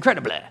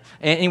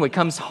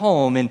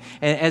home, and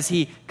as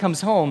he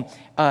comes home,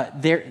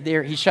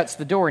 there he shuts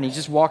the door, and he's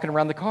just walking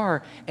around the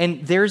car,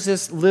 and there's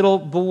this little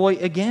boy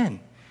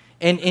again.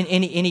 And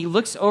he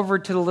looks over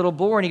to the little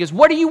boy, and he goes,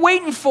 "What are you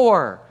waiting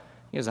for?"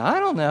 He goes, "I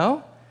don't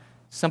know.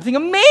 Something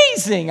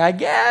amazing, I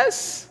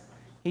guess."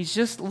 He's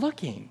just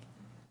looking.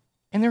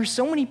 And there are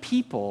so many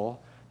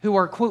people who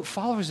are, quote,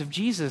 followers of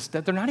Jesus,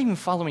 that they're not even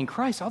following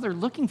Christ. All they're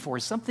looking for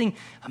is something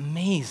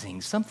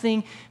amazing,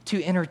 something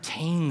to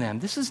entertain them.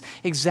 This is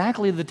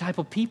exactly the type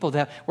of people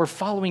that were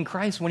following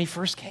Christ when he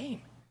first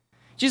came.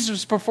 Jesus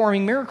was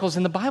performing miracles,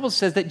 and the Bible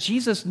says that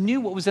Jesus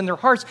knew what was in their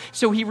hearts,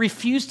 so he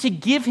refused to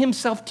give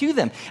himself to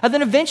them. And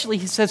then eventually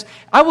he says,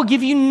 "I will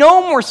give you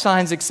no more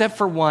signs except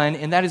for one,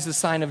 and that is the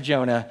sign of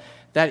Jonah."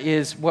 That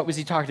is, what was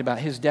he talking about?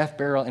 His death,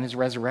 burial, and his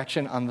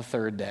resurrection on the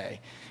third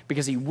day.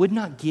 Because he would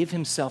not give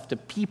himself to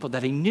people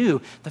that he knew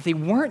that they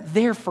weren't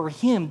there for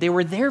him. They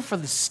were there for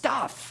the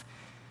stuff.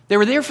 They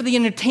were there for the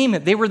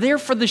entertainment. They were there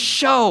for the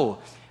show.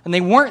 And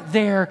they weren't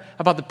there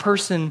about the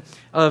person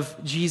of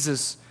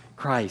Jesus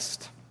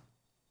Christ.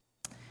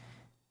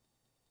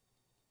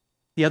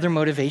 The other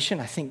motivation,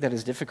 I think, that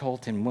is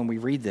difficult, and when we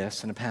read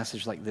this in a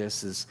passage like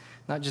this, is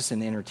not just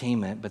in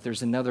entertainment, but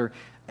there's another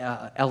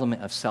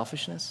element of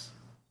selfishness.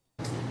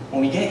 When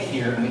we get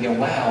here and we go,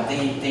 wow,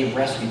 they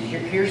rescued.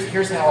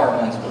 Here's how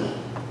our minds work.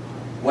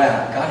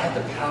 Wow, God had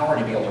the power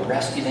to be able to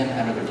rescue them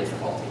out of their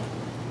difficulty.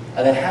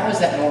 And then how is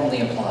that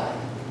normally applied?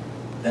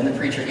 Then the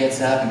preacher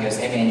gets up and goes,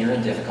 "Hey man, you're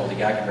in difficulty.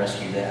 God can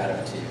rescue you out of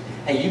it too.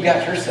 Hey, you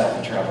got yourself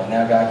in trouble.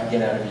 Now God can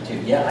get out of you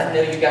too. Yeah, I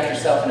know you got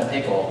yourself in a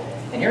pickle."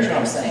 And here's what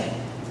I'm saying.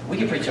 We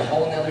could preach a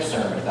whole nother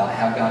sermon about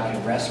how God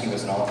can rescue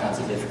us in all kinds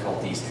of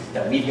difficulties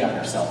that we've gotten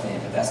ourselves in,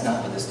 but that's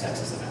not what this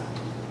text is about.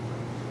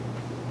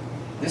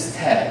 This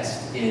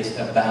text is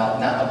about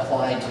not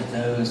applied to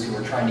those who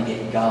are trying to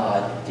get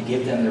God to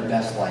give them their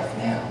best life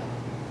now.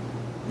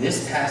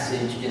 This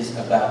passage is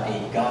about a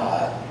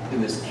God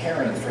who is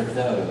caring for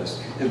those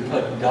who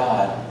put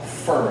God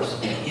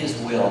first and his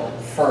will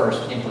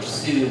first and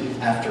pursue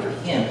after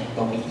him.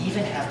 But we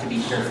even have to be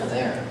careful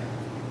there.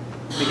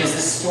 Because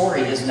this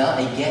story is not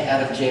a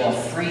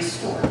get-out-of-jail-free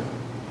story.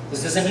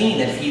 This doesn't mean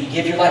that if you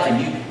give your life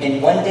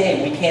and one day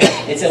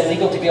it's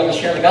illegal to be able to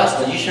share the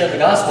gospel. You share the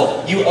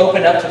gospel, you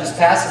open up to this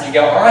passage and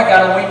go, "All right,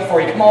 God, I'm waiting for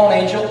you. Come on,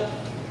 angel."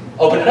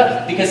 Open it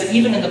up. Because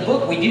even in the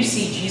book, we do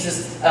see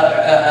Jesus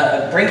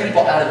bring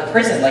people out of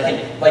prison, like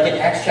in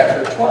Acts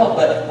chapter 12.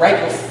 But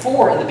right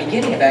before, in the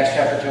beginning of Acts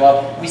chapter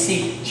 12, we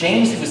see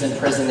James, who was in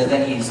prison, and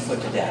then he's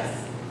put to death.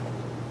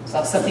 It's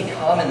not something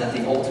common that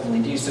they ultimately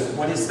do. So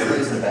what is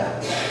it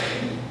about?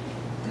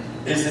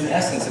 It is in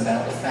essence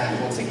about the fact,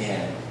 once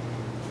again,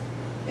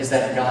 is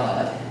that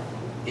God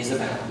is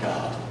about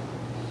God.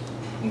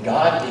 And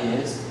God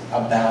is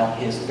about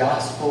his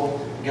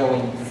gospel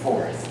going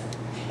forth.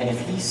 And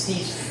if he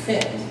sees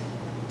fit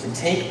to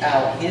take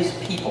out his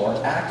people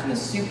or act in a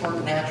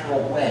supernatural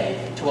way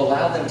to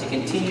allow them to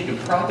continue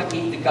to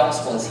propagate the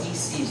gospel as he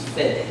sees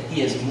fit,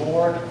 he is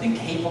more than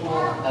capable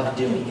of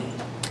doing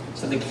it.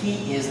 So the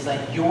key is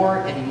that your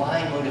and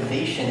my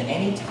motivation,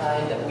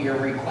 anytime that we are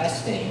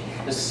requesting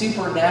the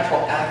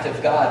supernatural act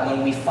of God,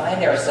 when we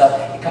find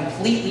ourselves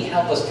completely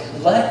helpless,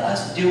 let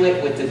us do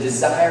it with the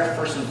desire,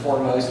 first and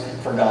foremost,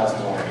 for God's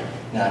glory,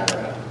 not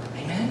our own.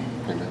 Amen?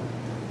 Amen.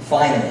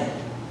 Finally.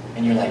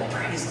 And you're like,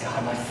 praise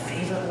God, my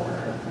favorite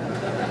word.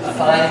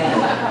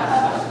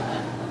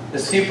 Finally. The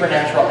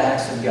supernatural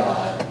acts of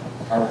God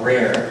are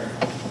rare,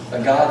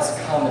 but God's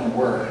common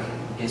work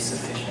is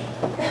sufficient.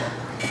 I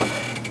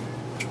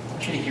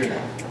want you to hear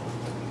that.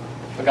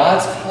 But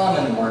God's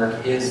common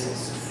work is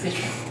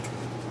sufficient.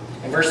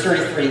 In verse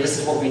 33, this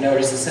is what we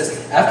notice. It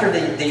says, after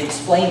they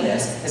explain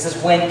this, it says,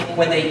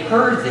 when they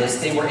heard this,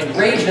 they were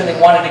enraged and they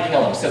wanted to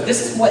kill him. So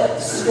this is what the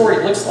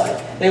story looks like.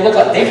 They look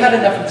like they've had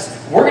enough of this.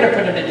 We're going to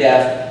put him to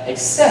death,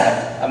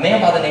 except a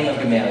man by the name of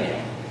Gamaliel.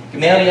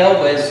 Gamaliel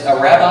was a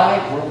rabbi,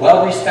 a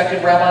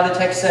well-respected rabbi, the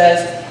text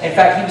says. In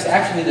fact, he was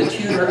actually the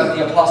tutor of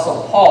the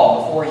Apostle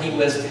Paul before he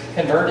was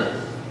converted.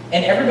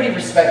 And everybody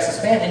respects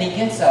this man, and he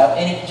gets up,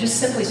 and he just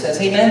simply says,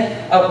 hey,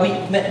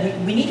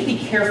 man, we need to be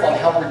careful on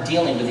how we're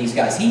dealing with these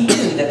guys. He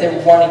knew that they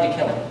were wanting to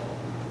kill him.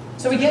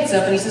 So he gets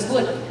up, and he says,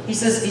 look, he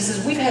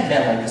says, we've had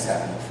men like this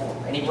happen before.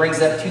 And he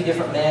brings up two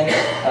different men,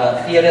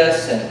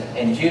 Theudas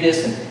and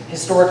Judas, and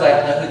historically,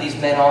 I don't know who these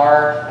men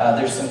are.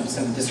 There's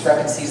some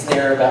discrepancies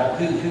there about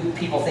who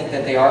people think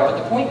that they are,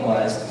 but the point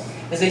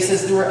is he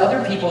says there were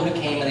other people who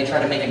came, and they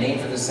tried to make a name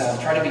for themselves,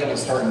 tried to be able to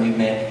start a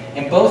movement,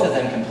 and both of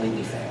them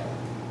completely failed.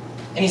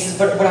 And he says,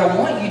 but what I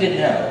want you to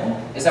know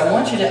is I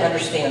want you to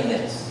understand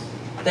this,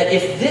 that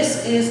if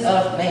this is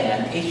of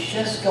man, it's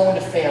just going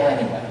to fail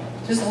anyway.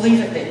 Just leave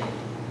it be.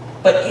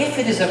 But if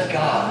it is of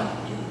God,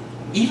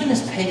 even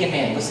this pagan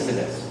man, listen to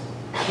this.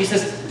 He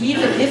says,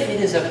 even if it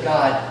is of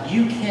God,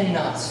 you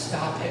cannot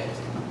stop it.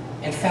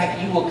 In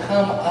fact, you will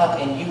come up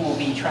and you will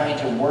be trying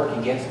to work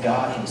against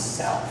God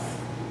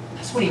himself.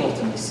 That's what he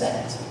ultimately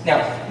says.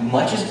 Now,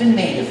 much has been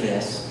made of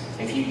this.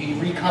 If you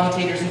read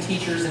commentators and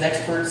teachers and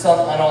experts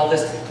on all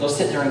this, they'll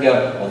sit there and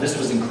go, well, this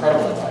was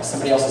incredible advice.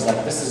 Somebody else is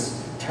like, this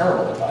is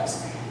terrible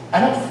advice. I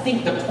don't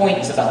think the point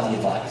is about the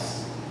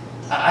advice.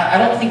 I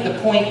don't think the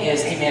point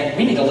is, hey, man,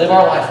 we need to live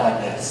our life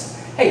like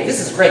this. Hey, this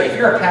is great. If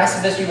you're a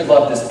pacifist, you would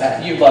love this.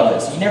 You love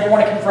this. You never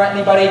want to confront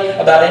anybody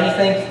about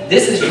anything.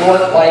 This is your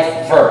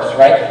life verse,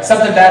 right?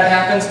 Something bad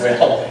happens.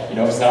 Well,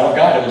 it's not of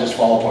God. It will just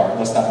fall apart.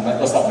 Let's not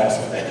mess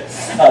with it,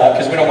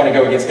 because we don't want to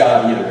go against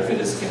God either. If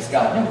it is against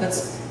God, no,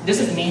 it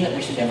doesn't mean that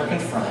we should never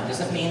confront. It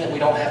doesn't mean that we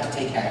don't have to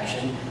take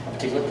action at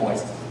particular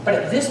points. But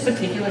at this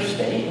particular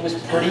state, it was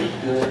pretty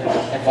good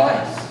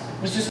advice.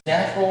 It was just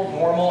natural,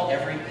 normal,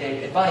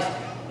 everyday advice.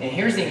 And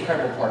here's the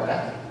incredible part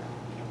about it.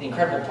 The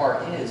incredible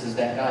part is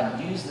that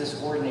God used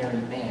this ordinary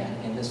man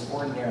and this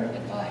ordinary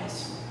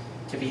advice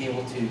to be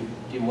able to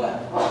do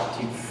what?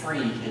 To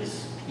free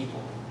his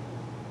people.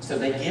 So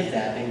they give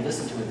that, they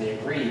listen to it, they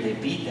agree, they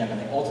beat them,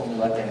 and they ultimately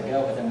let them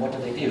go. But then what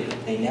do?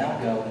 They now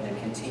go and they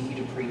continue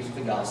to preach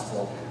the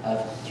gospel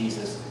of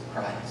Jesus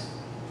Christ.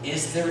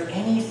 Is there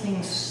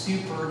anything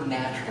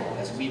supernatural,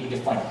 as we would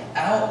define,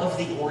 out of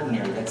the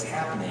ordinary that's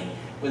happening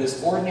with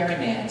this ordinary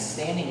man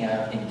standing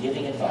up and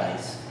giving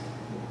advice?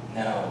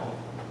 No.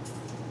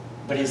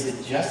 But is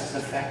it just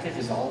as effective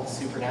as all the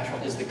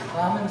supernatural? Is the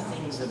common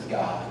things of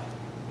God,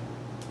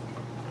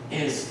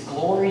 is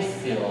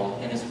glory-filled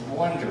and is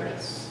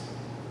wondrous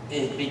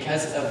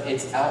because of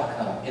its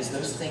outcome? Is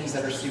those things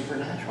that are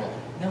supernatural?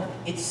 No,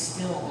 it's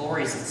still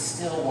glorious. It's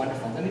still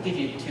wonderful. Let me give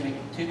you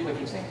two quick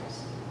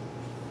examples.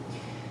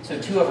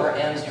 So two of our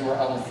M's who are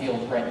on the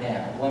field right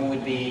now. One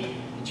would be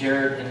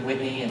Jared and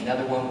Whitney, and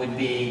another one would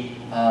be,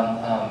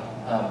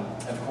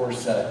 of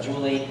course,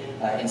 Julie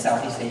in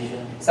Southeast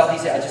Asia.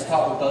 Southeast Asia, I just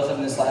talked with both of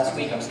them this last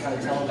week. I was kind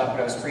of telling them about what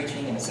I was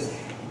preaching, and I said,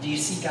 do you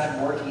see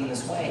God working in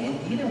this way?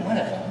 And either one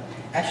of them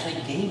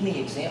actually gave me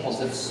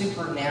examples of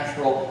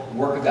supernatural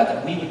work of God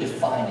that we would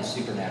define as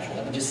supernatural.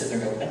 That would just sit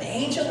there and go, an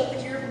angel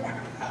appeared,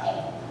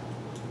 wow.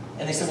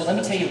 And they said, well, let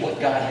me tell you what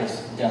God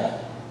has done.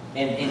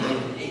 And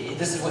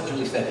this is what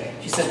Julie said.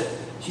 She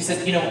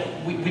said,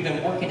 we've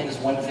been working in this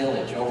one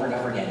village over and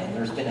over again, and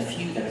there's been a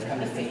few that have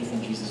come to faith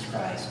in Jesus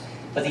Christ.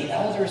 But the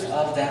elders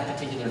of that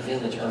particular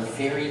village are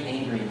very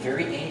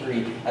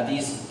angry at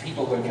these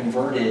people who are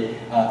converted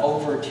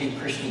over to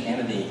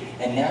Christianity.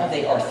 And now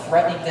they are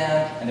threatening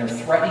them, and they're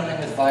threatening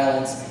them with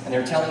violence, and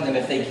they're telling them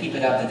if they keep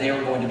it up that they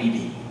are going to be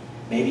beaten,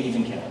 maybe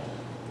even killed.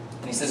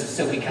 And he says,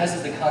 so because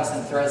of the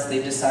constant threats,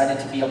 they've decided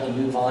to be able to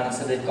move on. And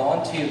so they've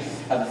gone to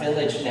a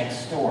village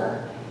next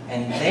door.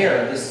 And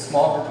there, this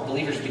small group of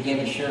believers began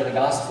to share the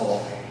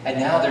gospel. And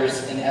now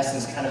there's, in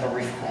essence, kind of a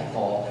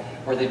revival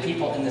where the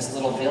people in this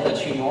little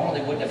village who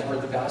normally wouldn't have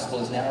heard the gospel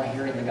is now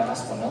hearing the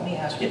gospel. And let me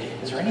ask you,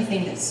 is there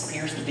anything that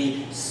appears to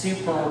be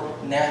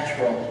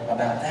supernatural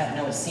about that?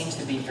 No, it seems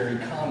to be very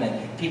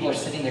common. People are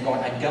sitting there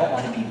going, I don't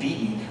want to be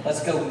beaten.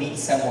 Let's go meet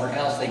somewhere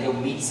else. They go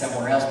meet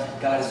somewhere else.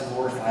 God is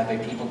glorified by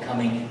people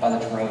coming by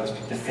the droves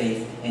to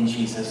faith in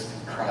Jesus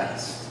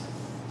Christ.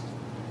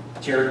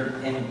 Jared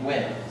and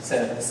Wynn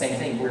said the same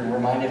thing. We're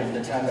reminded of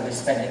the time that they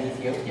spent in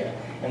Ethiopia.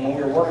 And when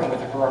we were working with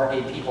the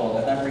Harare people,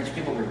 an unreached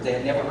people group, they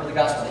had never heard the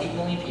gospel, 8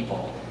 million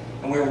people.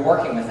 And we were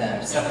working with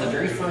them, some of the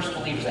very first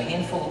believers, a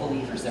handful of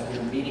believers that we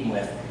were meeting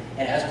with.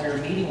 And as we were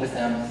meeting with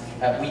them,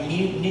 we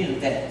knew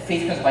that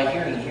faith comes by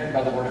hearing and hearing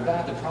by the word of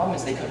God. The problem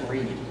is they couldn't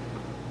read.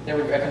 They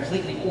were a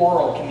completely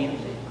oral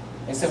community.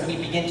 And so we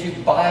began to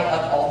buy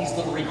up all these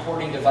little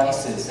recording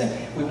devices, and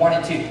we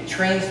wanted to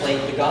translate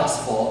the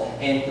gospel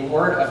and the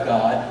word of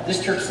God.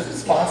 This church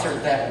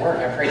sponsored that work.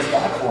 I praise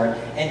God for it.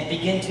 And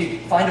begin to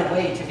find a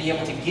way to be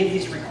able to give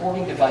these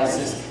recording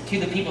devices to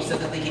the people so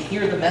that they could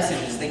hear the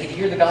messages, they could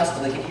hear the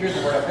gospel, they could hear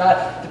the word of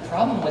God. The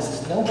problem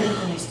was nobody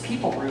in this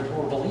people group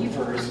who were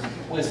believers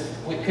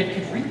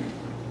could read.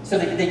 So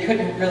they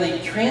couldn't really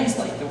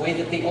translate the way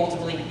that they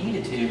ultimately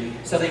needed to.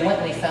 So they went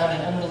and they found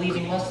an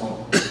unbelieving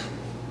Muslim,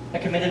 a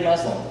committed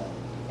Muslim.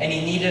 And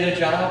he needed a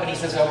job, and he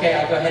says, okay,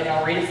 I'll go ahead and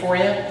I'll read it for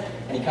you.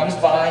 And he comes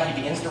by,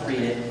 he begins to read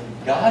it.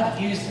 God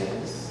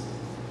uses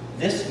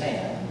this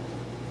man,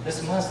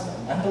 this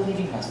Muslim,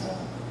 unbelieving Muslim,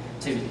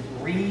 to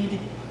read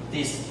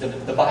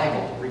the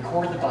Bible,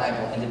 record the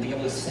Bible, and to be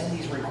able to send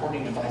these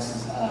recording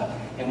devices up.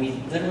 And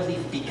we literally,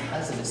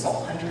 because of it,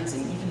 saw hundreds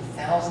and even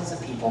thousands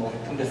of people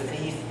come to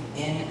faith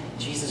in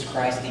Jesus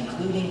Christ,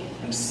 including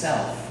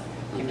himself.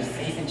 Came to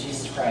faith in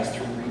Jesus Christ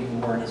through reading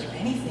the Word. Is there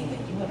anything that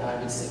you and I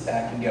would sit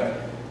back and go,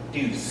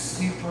 dude,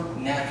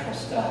 supernatural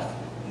stuff?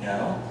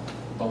 No.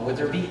 But would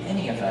there be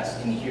any of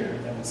us in here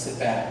that would sit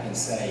back and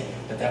say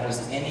that that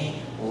was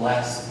any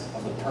less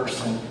of the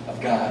person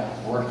of God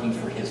working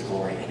for his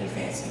glory and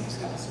advancing his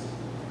gospel?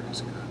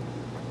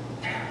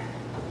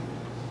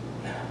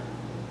 No.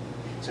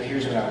 So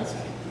here's what I would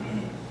say.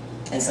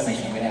 And somebody,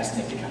 I'm going to ask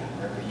Nick to come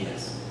wherever he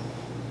is.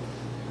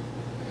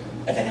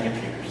 And then he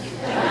appears.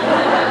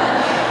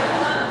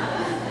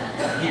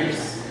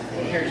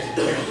 Here's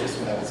just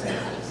what I would say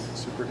is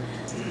this.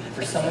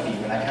 For some of you,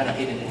 and I kind of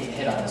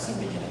hit on this in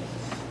the beginning,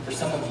 for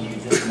some of you,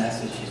 this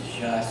message has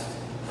just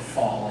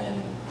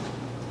fallen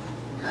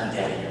on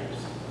dead ears.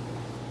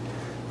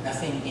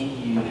 Nothing in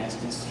you has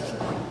been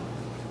stirred.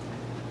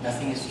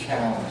 Nothing has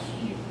challenged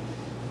you.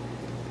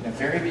 And a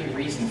very big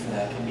reason for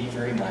that can be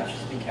very much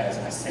is because,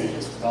 and I say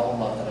this with all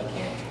the love that I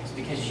can, it's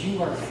because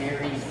you are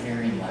very,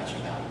 very much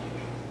about you.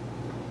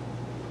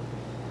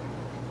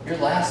 Your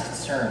last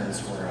concern in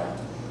this world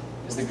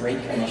is the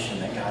great commission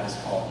that God has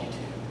called you to.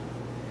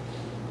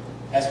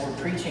 As we're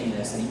preaching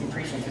this, and even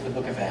preaching through the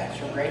book of Acts,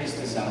 your greatest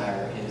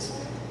desire is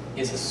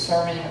a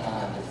sermon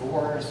on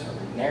divorce or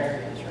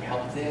remarriage or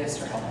help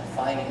this or help my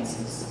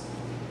finances.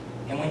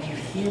 And when you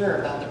hear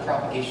about the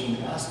propagation of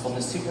the gospel and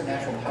the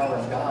supernatural power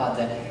of God,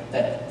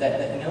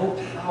 that no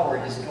power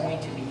is going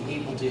to be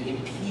able to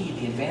impede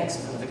the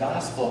advancement of the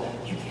gospel,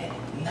 you get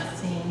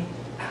nothing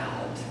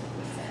out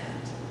of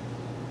that.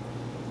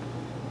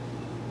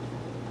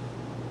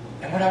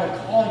 And what I would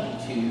call you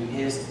to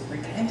is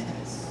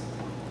repentance.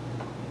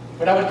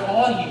 What I would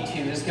call you to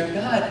is go,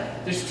 God,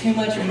 there's too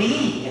much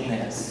me in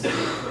this.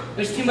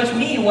 There's too much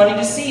me wanting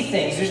to see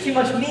things. There's too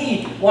much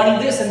me wanting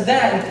this and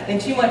that and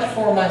too much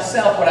for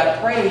myself. What I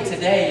pray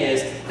today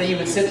is that you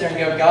would sit there and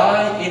go,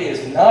 God, it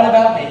is not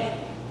about me.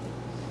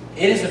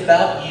 It is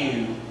about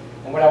you.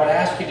 And what I would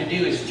ask you to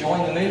do is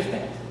join the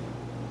movement.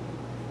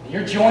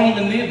 You're joining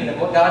the movement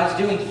of what God is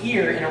doing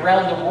here and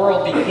around the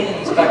world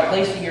begins by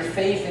placing your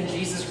faith in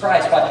Jesus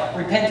Christ, by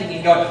repenting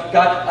and going,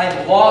 God, I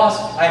am lost,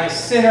 I am a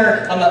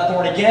sinner, I'm not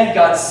born again,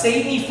 God,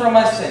 save me from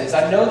my sins.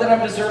 I know that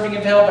I'm deserving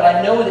of hell, but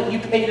I know that you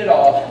paid it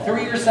all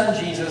through your Son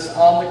Jesus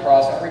on the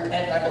cross. I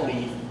repent and I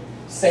believe.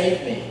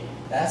 Save me.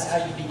 That's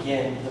how you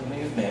begin the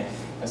movement.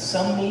 Now,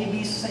 some need to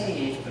be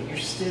saved, but you're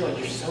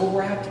so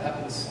wrapped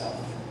up in self.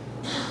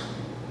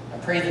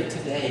 I pray that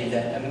today,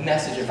 that a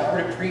message, if I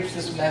were to preach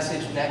this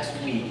message next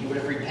week, you would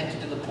have repented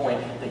to the point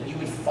that you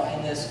would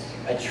find this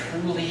a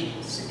truly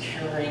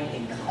securing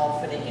and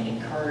confident and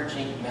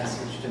encouraging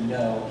message to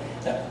know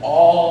that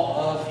all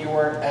of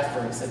your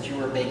efforts that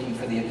you are making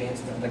for the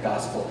advancement of the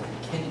gospel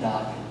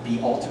cannot be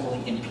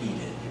ultimately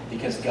impeded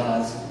because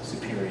God's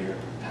superior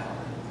power.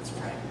 Let's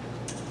pray.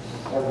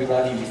 Lord, we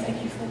love you. We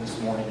thank you for this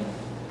morning.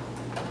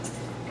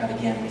 God,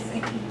 again, we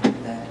thank you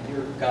that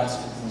your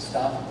gospel is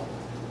unstoppable.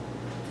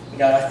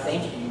 God, I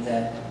thank you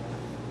that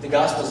the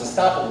gospel is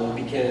unstoppable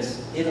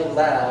because it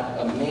allowed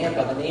a man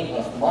by the name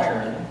of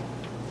Myron,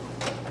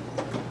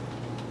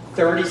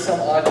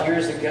 30-some-odd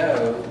years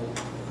ago,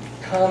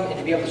 come and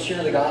to be able to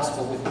share the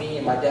gospel with me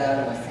and my dad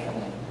and my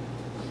family.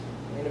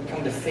 And to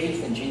come to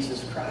faith in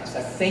Jesus Christ.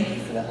 I thank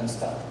you for that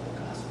unstoppable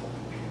gospel.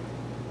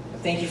 I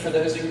thank you for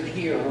those who are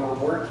here who are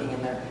working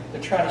and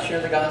they're trying to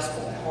share the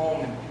gospel at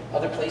home and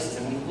other places,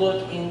 and we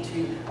look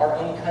into our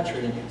own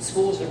country, and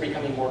schools are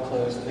becoming more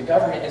closed, and the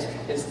government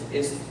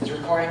is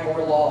requiring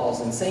more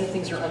laws, and saying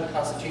things are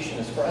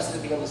unconstitutional. It's for us to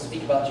be able to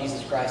speak about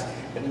Jesus Christ.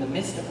 But in the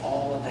midst of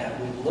all of that,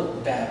 we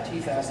look back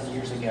 2,000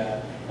 years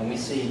ago, and we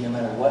see no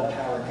matter what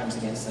power comes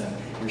against them,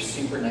 your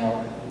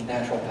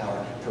supernatural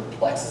power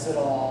perplexes it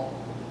all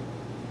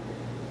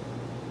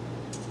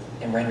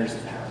and renders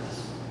it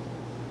powerless.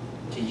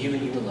 To you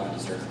and you alone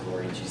deserve the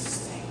glory in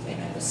Jesus' name.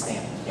 Amen. Let's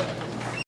stand together.